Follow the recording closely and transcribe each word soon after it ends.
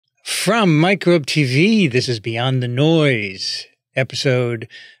From Microbe TV, this is Beyond the Noise, episode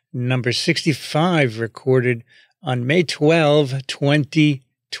number 65, recorded on May 12,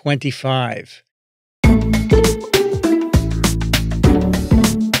 2025.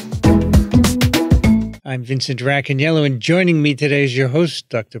 I'm Vincent Racaniello, and joining me today is your host,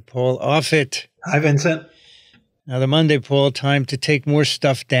 Dr. Paul Offit. Hi, Vincent. Another Monday, Paul, time to take more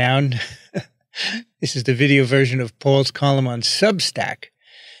stuff down. This is the video version of Paul's column on Substack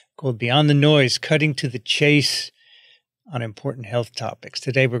called Beyond the Noise, Cutting to the Chase on Important Health Topics.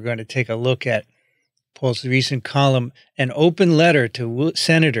 Today we're going to take a look at Paul's recent column, An Open Letter to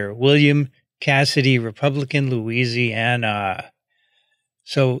Senator William Cassidy, Republican, Louisiana.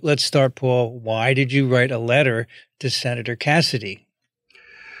 So let's start, Paul. Why did you write a letter to Senator Cassidy?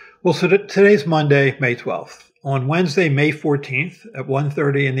 Well, so today's Monday, May 12th. On Wednesday, May 14th at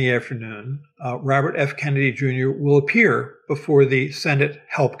 1:30 in the afternoon, Robert F. Kennedy Jr. will appear before the Senate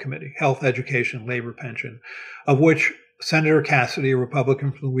Help Committee, Health, Education, Labor, Pension, of which Senator Cassidy, a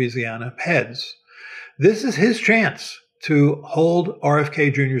Republican from Louisiana, heads. This is his chance to hold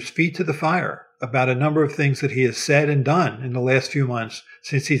RFK Jr.'s feet to the fire about a number of things that he has said and done in the last few months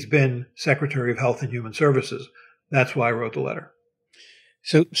since he's been Secretary of Health and Human Services. That's why I wrote the letter.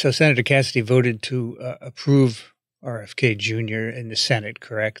 So Senator Cassidy voted to approve RFK Jr. in the Senate,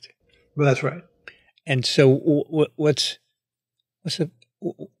 correct? Well, that's right. And so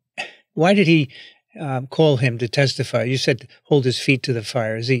why did he call him to testify? You said hold his feet to the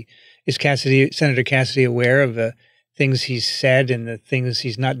fire. Is Senator Cassidy aware of the things he's said and the things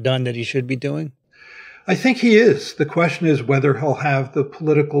he's not done that he should be doing? I think he is. The question is whether he'll have the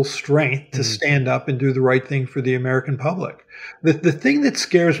political strength to stand up and do the right thing for the American public. The thing that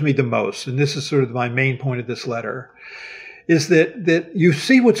scares me the most, and this is sort of my main point of this letter, is that you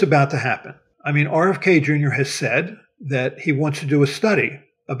see what's about to happen. I mean, RFK Jr. has said that he wants to do a study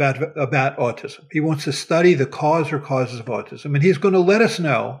about autism. He wants to study the cause or causes of autism, and he's going to let us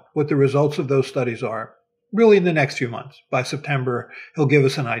know what the results of those studies are really in the next few months. By September, he'll give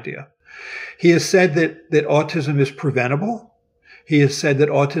us an idea. He has said that autism is preventable. He has said that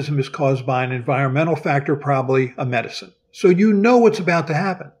autism is caused by an environmental factor, probably a medicine. So you know what's about to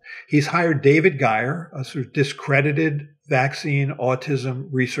happen. He's hired David Geyer, a sort of discredited vaccine autism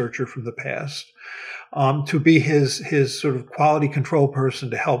researcher from the past, to be his sort of quality control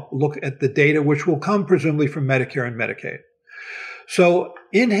person to help look at the data, which will come presumably from Medicare and Medicaid. So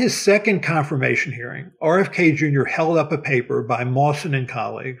in his second confirmation hearing, RFK Jr. held up a paper by Mawson and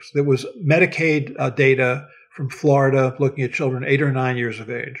colleagues that was Medicaid data from Florida looking at children 8 or 9 years of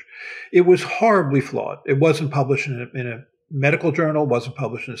age. It was horribly flawed. It wasn't published in a medical journal, wasn't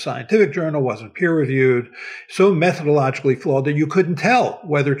published in a scientific journal, wasn't peer-reviewed, so methodologically flawed that you couldn't tell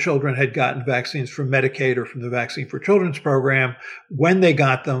whether children had gotten vaccines from Medicaid or from the Vaccine for Children's program, when they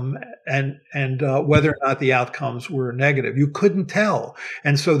got them, and whether or not the outcomes were negative. You couldn't tell.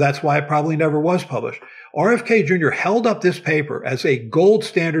 And so that's why it probably never was published. RFK Jr. held up this paper as a gold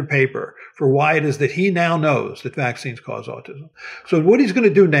standard paper for why it is that he now knows that vaccines cause autism. So what he's going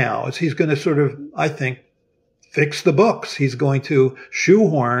to do now is he's going to sort of, I think, fix the books. He's going to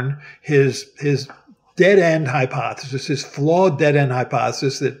shoehorn his dead-end hypothesis, his flawed dead-end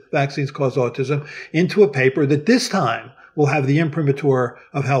hypothesis that vaccines cause autism, into a paper that this time will have the imprimatur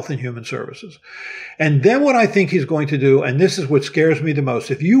of Health and Human Services. And then what I think he's going to do, and this is what scares me the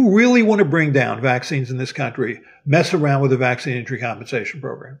most, if you really want to bring down vaccines in this country, mess around with the Vaccine Injury Compensation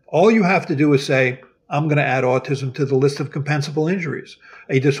Program. All you have to do is say, I'm going to add autism to the list of compensable injuries,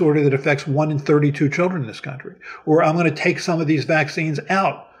 a disorder that affects 1 in 32 children in this country. Or I'm going to take some of these vaccines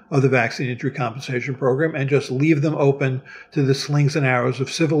out of the Vaccine Injury Compensation Program and just leave them open to the slings and arrows of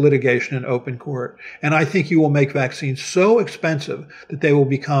civil litigation in open court. And I think you will make vaccines so expensive that they will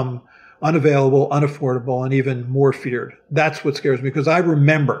become unavailable, unaffordable, and even more feared. That's what scares me, because I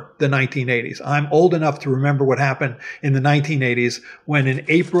remember the 1980s. I'm old enough to remember what happened in the 1980s when in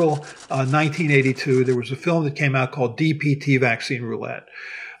April 1982, there was a film that came out called DPT Vaccine Roulette.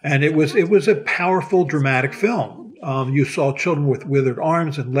 And it was a powerful, dramatic film. You saw children with withered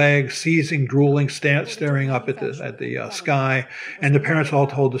arms and legs, seizing, drooling, staring up at the sky, and the parents all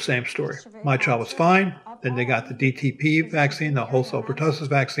told the same story. My child was fine. Then they got the DTP vaccine, the wholesale pertussis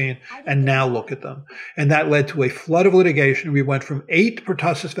vaccine, and now look at them. And that led to a flood of litigation. We went from 8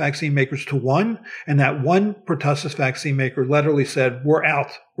 pertussis vaccine makers to 1, and that one pertussis vaccine maker literally said, we're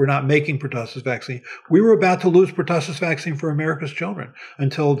out. We're not making pertussis vaccine. We were about to lose pertussis vaccine for America's children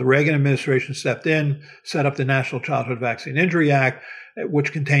until the Reagan administration stepped in, set up the National Childhood Vaccine Injury Act,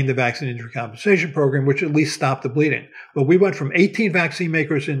 which contained the Vaccine Injury Compensation Program, which at least stopped the bleeding. But we went from 18 vaccine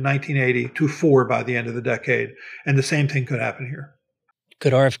makers in 1980 to 4 by the end of the decade, and the same thing could happen here.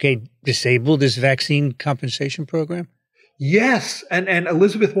 Could RFK disable this vaccine compensation program? Yes, and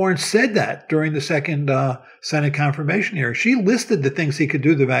Elizabeth Warren said that during the second Senate confirmation hearing. She listed the things he could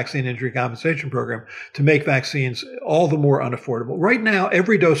do, the vaccine injury compensation program, to make vaccines all the more unaffordable. Right now,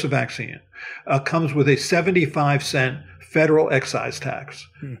 every dose of vaccine comes with a 75-cent federal excise tax,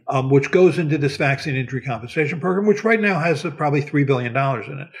 which goes into this vaccine injury compensation program, which right now has probably $3 billion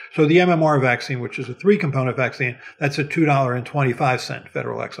in it. So the MMR vaccine, which is a 3-component vaccine, that's a $2.25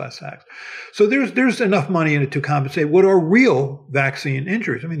 federal excise tax. So there's enough money in it to compensate what are real vaccine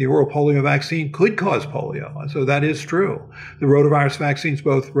injuries. I mean, the oral polio vaccine could cause polio. So that is true. The rotavirus vaccines,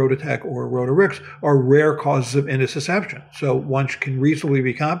 both Rototec or Rotarix, are rare causes of intussusception. So one can reasonably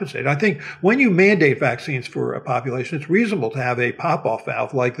be compensated. I think when you mandate vaccines for a population, it's reasonable to have a pop-off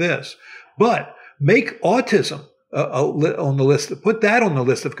valve like this, but make autism on the list, put that on the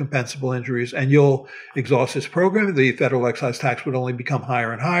list of compensable injuries, and you'll exhaust this program. The federal excise tax would only become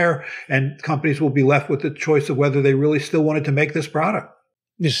higher and higher, and companies will be left with the choice of whether they really still wanted to make this product.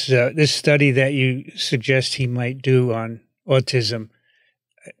 This study that you suggest he might do on autism,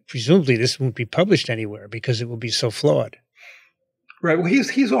 presumably this won't be published anywhere because it will be so flawed. Right. Well,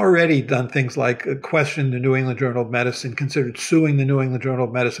 he's already done things like question the New England Journal of Medicine, considered suing the New England Journal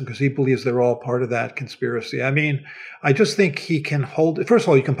of Medicine because he believes they're all part of that conspiracy. I mean, I just think he can hold it. First of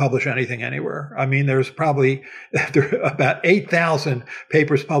all, you can publish anything anywhere. I mean, there's probably about 8,000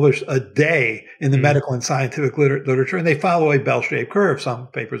 papers published a day in the medical and scientific literature, and they follow a bell-shaped curve. Some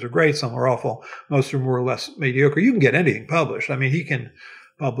papers are great, some are awful. Most of them are more or less mediocre. You can get anything published. I mean, he can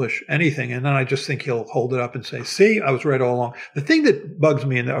publish anything. And then I just think he'll hold it up and say, see, I was right all along. The thing that bugs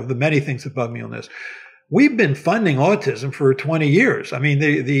me, of the many things that bug me on this, we've been funding autism for 20 years. I mean,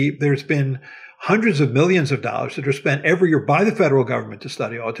 there's been hundreds of millions of dollars that are spent every year by the federal government to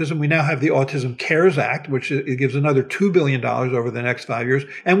study autism. We now have the Autism Cares Act, which it gives another $2 billion over the next 5 years.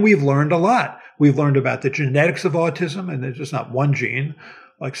 And we've learned a lot. We've learned about the genetics of autism, and there's just not one gene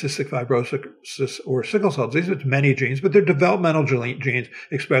like cystic fibrosis or sickle cell disease. It's many genes, but they're developmental genes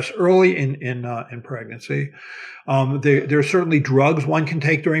expressed early in pregnancy. There are certainly drugs one can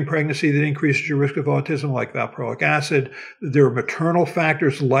take during pregnancy that increases your risk of autism, like valproic acid. There are maternal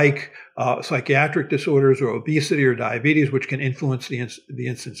factors like psychiatric disorders or obesity or diabetes, which can influence the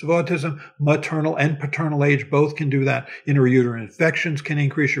incidence of autism. Maternal and paternal age both can do that. Intrauterine infections can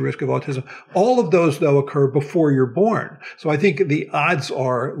increase your risk of autism. All of those, though, occur before you're born. So I think the odds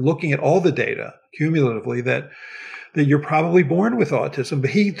are, looking at all the data cumulatively, that you're probably born with autism.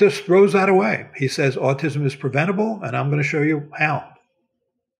 But he just throws that away. He says autism is preventable, and I'm going to show you how.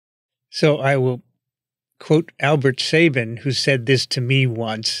 So I will quote Albert Sabin, who said this to me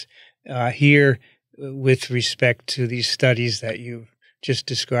once. Here, with respect to these studies that you just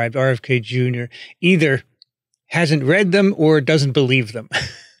described, RFK Jr. either hasn't read them or doesn't believe them.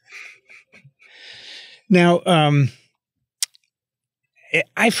 Now,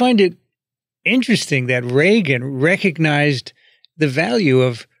 I find it interesting that Reagan recognized the value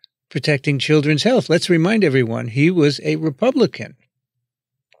of protecting children's health. Let's remind everyone, he was a Republican.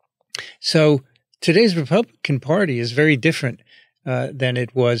 So today's Republican Party is very different than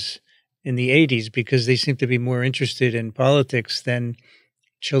it was in the 80s, because they seem to be more interested in politics than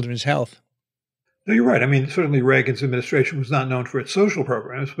children's health. No, you're right. I mean, certainly Reagan's administration was not known for its social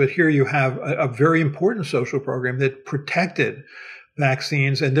programs, but here you have a very important social program that protected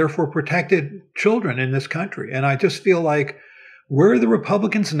vaccines and therefore protected children in this country. And I just feel like, where are the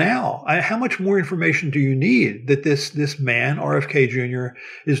Republicans now? How much more information do you need that this man, RFK Jr.,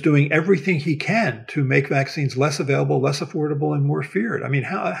 is doing everything he can to make vaccines less available, less affordable, and more feared? I mean,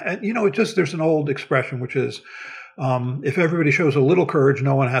 there's an old expression, which is, if everybody shows a little courage,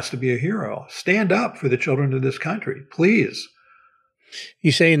 no one has to be a hero. Stand up for the children of this country, please.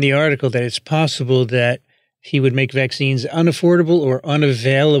 You say in the article that it's possible that he would make vaccines unaffordable or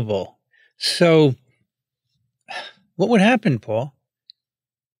unavailable. So what would happen, Paul?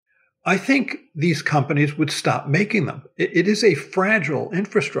 I think these companies would stop making them. It is a fragile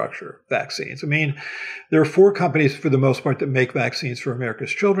infrastructure, vaccines. I mean, there are 4 companies for the most part that make vaccines for America's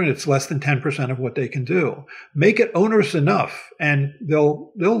children. It's less than 10% of what they can do. Make it onerous enough and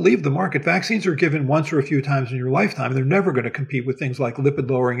they'll leave the market. Vaccines are given once or a few times in your lifetime. They're never going to compete with things like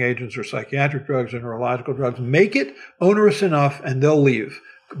lipid-lowering agents or psychiatric drugs or neurological drugs. Make it onerous enough and they'll leave,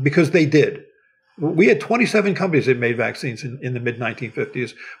 because they did. We had 27 companies that made vaccines in the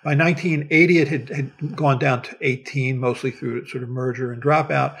mid-1950s. By 1980, it had gone down to 18, mostly through sort of merger and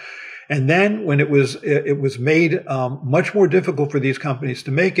dropout. And then when it was made much more difficult for these companies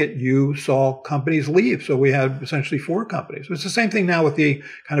to make it, you saw companies leave. So we had essentially 4 companies. It's the same thing now with the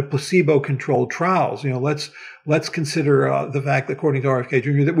kind of placebo-controlled trials. Let's consider the fact that, according to RFK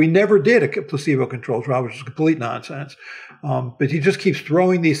Jr., that we never did a placebo-controlled trial, which is complete nonsense. But he just keeps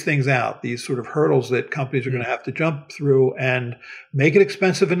throwing these things out, these sort of hurdles that companies are going to have to jump through and make it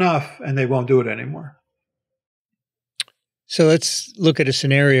expensive enough, and they won't do it anymore. So let's look at a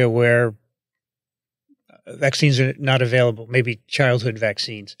scenario where vaccines are not available, maybe childhood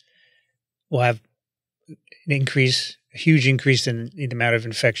vaccines. We'll have a huge increase in the amount of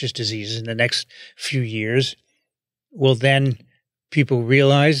infectious diseases in the next few years. Will then people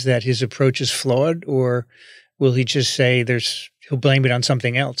realize that his approach is flawed, or will he just say he'll blame it on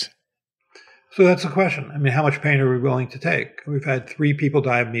something else? So that's the question. I mean, how much pain are we willing to take? We've had 3 people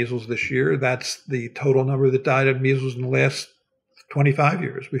die of measles this year. That's the total number that died of measles in the last 25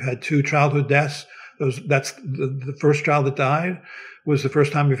 years. We've had 2 childhood deaths. That's the first child that died was the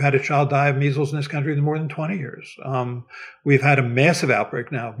first time we've had a child die of measles in this country in more than 20 years. We've had a massive outbreak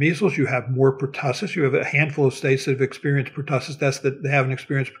now of measles. You have more pertussis. You have a handful of states that have experienced pertussis deaths that they haven't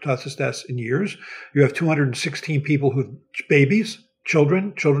experienced pertussis deaths in years. You have 216 people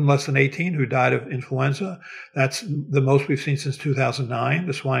children less than 18 who died of influenza. That's the most we've seen since 2009,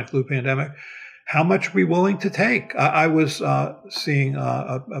 the swine flu pandemic. How much are we willing to take? I was seeing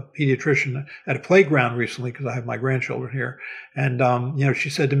a pediatrician at a playground recently because I have my grandchildren here. And, she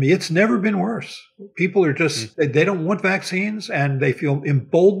said to me, it's never been worse. People are just, they don't want vaccines and they feel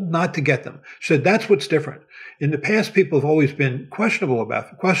emboldened not to get them. She said, that's what's different. In the past, people have always been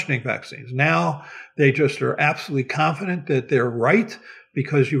questioning vaccines. Now they just are absolutely confident that they're right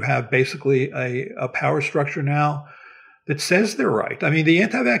because you have basically a power structure now that says they're right. I mean, the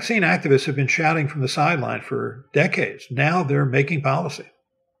anti-vaccine activists have been shouting from the sideline for decades. Now they're making policy.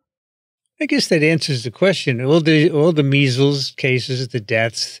 I guess that answers the question. All the measles cases, the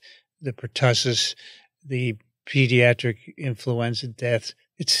deaths, the pertussis, the pediatric influenza deaths,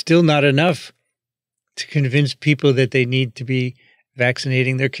 it's still not enough to convince people that they need to be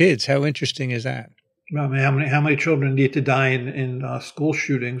vaccinating their kids. How interesting is that? I mean, how many children need to die in school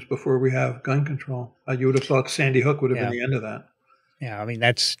shootings before we have gun control? You would have thought Sandy Hook would have been the end of that. Yeah, I mean,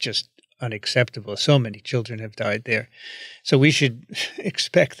 that's just unacceptable. So many children have died there. So we should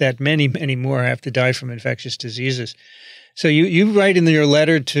expect that many, many more have to die from infectious diseases. So you write in your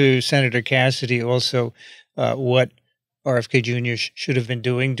letter to Senator Cassidy also what RFK Jr. should have been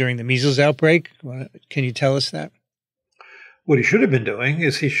doing during the measles outbreak. Can you tell us that? What he should have been doing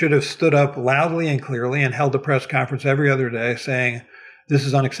is he should have stood up loudly and clearly and held a press conference every other day saying, this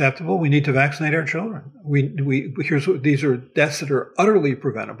is unacceptable. We need to vaccinate our children. These are deaths that are utterly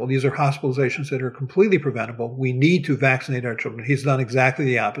preventable. These are hospitalizations that are completely preventable. We need to vaccinate our children. He's done exactly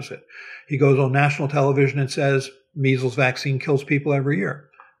the opposite. He goes on national television and says, measles vaccine kills people every year.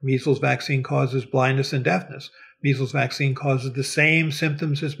 Measles vaccine causes blindness and deafness. Measles vaccine causes the same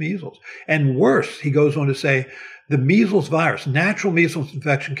symptoms as measles. And worse, he goes on to say, the measles virus, natural measles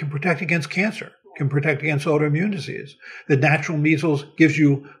infection, can protect against cancer, can protect against autoimmune disease. The natural measles gives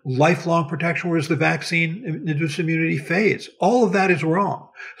you lifelong protection, whereas the vaccine-induced immunity fades. All of that is wrong.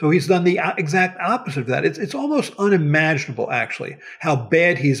 So he's done the exact opposite of that. It's almost unimaginable, actually, how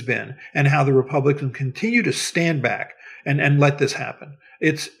bad he's been and how the Republicans continue to stand back and let this happen.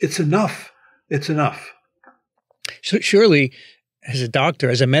 It's enough. It's enough. So surely, as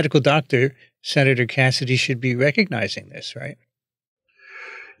a medical doctor, Senator Cassidy should be recognizing this, right?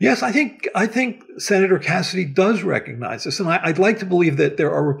 Yes, I think Senator Cassidy does recognize this. And I'd like to believe that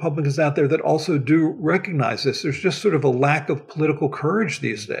there are Republicans out there that also do recognize this. There's just sort of a lack of political courage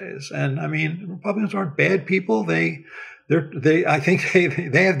these days. And I mean, Republicans aren't bad people. I think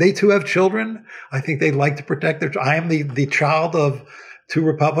they too have children. I think they like to protect their. I am the child of 2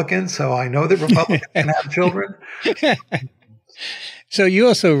 Republicans, so I know that Republicans can have children. So you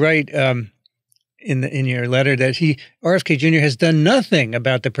also write in your letter that RFK Jr. has done nothing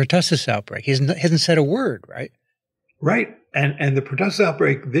about the pertussis outbreak. He hasn't said a word, right? Right. And the pertussis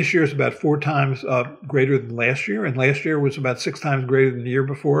outbreak this year is about 4 times greater than last year, and last year was about 6 times greater than the year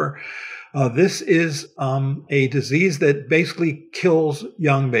before. This is a disease that basically kills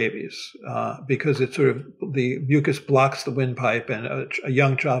young babies because it's sort of the mucus blocks the windpipe, and a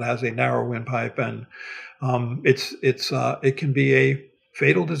young child has a narrow windpipe, and it can be a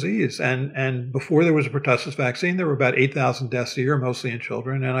fatal disease. And before there was a pertussis vaccine, there were about 8,000 deaths a year, mostly in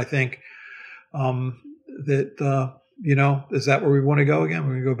children. And I think is that where we want to go again?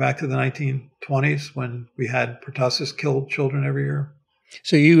 We're going to go back to the 1920s when we had pertussis killed children every year.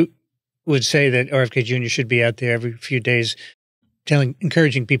 So you would say that RFK Jr. should be out there every few days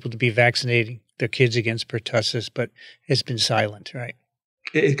encouraging people to be vaccinating their kids against pertussis, but has been silent, right?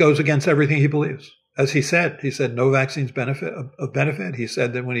 It goes against everything he believes. As he said no vaccines benefit. He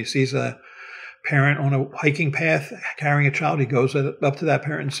said that when he sees a parent on a hiking path carrying a child, he goes up to that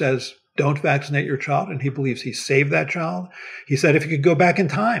parent and says, don't vaccinate your child. And he believes he saved that child. He said if he could go back in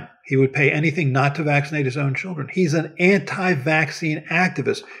time, he would pay anything not to vaccinate his own children. He's an anti-vaccine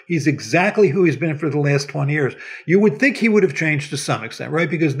activist. He's exactly who he's been for the last 20 years. You would think he would have changed to some extent, right?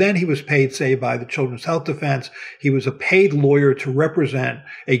 Because then he was paid, say, by the Children's Health Defense. He was a paid lawyer to represent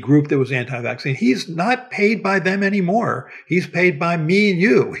a group that was anti-vaccine. He's not paid by them anymore. He's paid by me and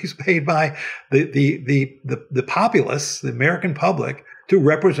you. He's paid by the populace, the American public, to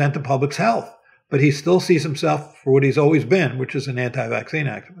represent the public's health. But he still sees himself for what he's always been, which is an anti-vaccine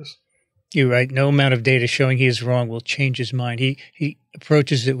activist. You're right. No amount of data showing he is wrong will change his mind. He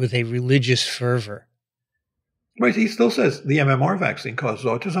approaches it with a religious fervor. Right. He still says the MMR vaccine causes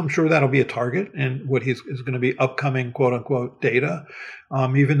autism. I'm sure that'll be a target in what is going to be upcoming, quote unquote, data,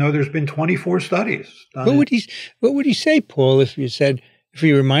 even though there's been 24 studies done. What would he say, Paul, if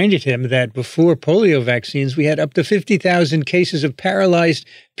you reminded him that before polio vaccines, we had up to 50,000 cases of paralyzed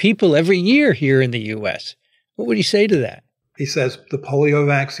people every year here in the U.S.? What would he say to that? He says the polio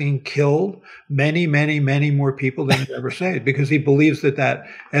vaccine killed many, many, many more people than he ever saved, because he believes that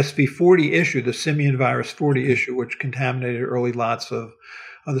SV40 issue, the simian virus 40 issue, which contaminated early lots of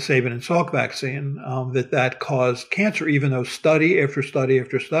the Sabin and Salk vaccine, that caused cancer, even though study after study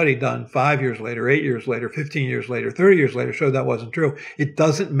after study done 5 years later, 8 years later, 15 years later, 30 years later showed that wasn't true. It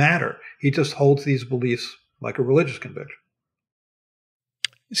doesn't matter. He just holds these beliefs like a religious conviction.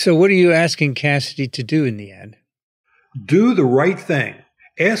 So what are you asking Cassidy to do in the end? Do the right thing.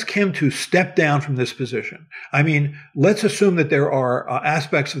 Ask him to step down from this position. I mean, let's assume that there are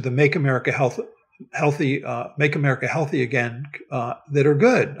aspects of the Make America Healthy Again that are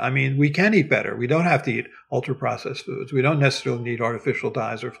good. I mean, we can eat better. We don't have to eat ultra-processed foods. We don't necessarily need artificial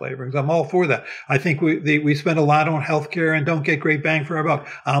dyes or flavorings. I'm all for that. I think we spend a lot on healthcare and don't get great bang for our buck.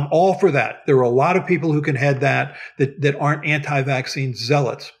 I'm all for that. There are a lot of people who can head that aren't anti-vaccine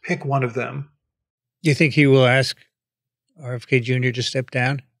zealots. Pick one of them. You think he will ask RFK Jr. to step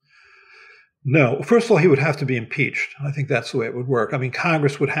down? No. First of all, he would have to be impeached. I think that's the way it would work. I mean,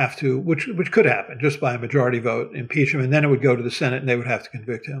 Congress would have to, which could happen just by a majority vote, impeach him, and then it would go to the Senate and they would have to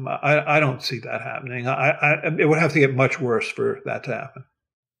convict him. I don't see that happening. It would have to get much worse for that to happen.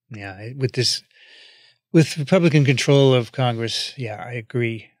 Yeah, with Republican control of Congress, yeah, I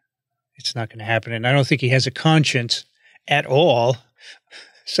agree. It's not going to happen. And I don't think he has a conscience at all.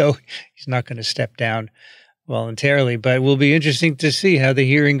 So he's not going to step down voluntarily. But it will be interesting to see how the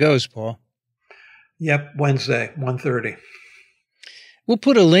hearing goes, Paul. Yep, Wednesday, 1:30. We'll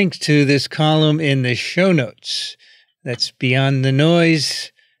put a link to this column in the show notes. That's Beyond the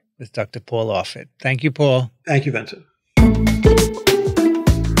Noise with Dr. Paul Offit. Thank you, Paul. Thank you, Vincent.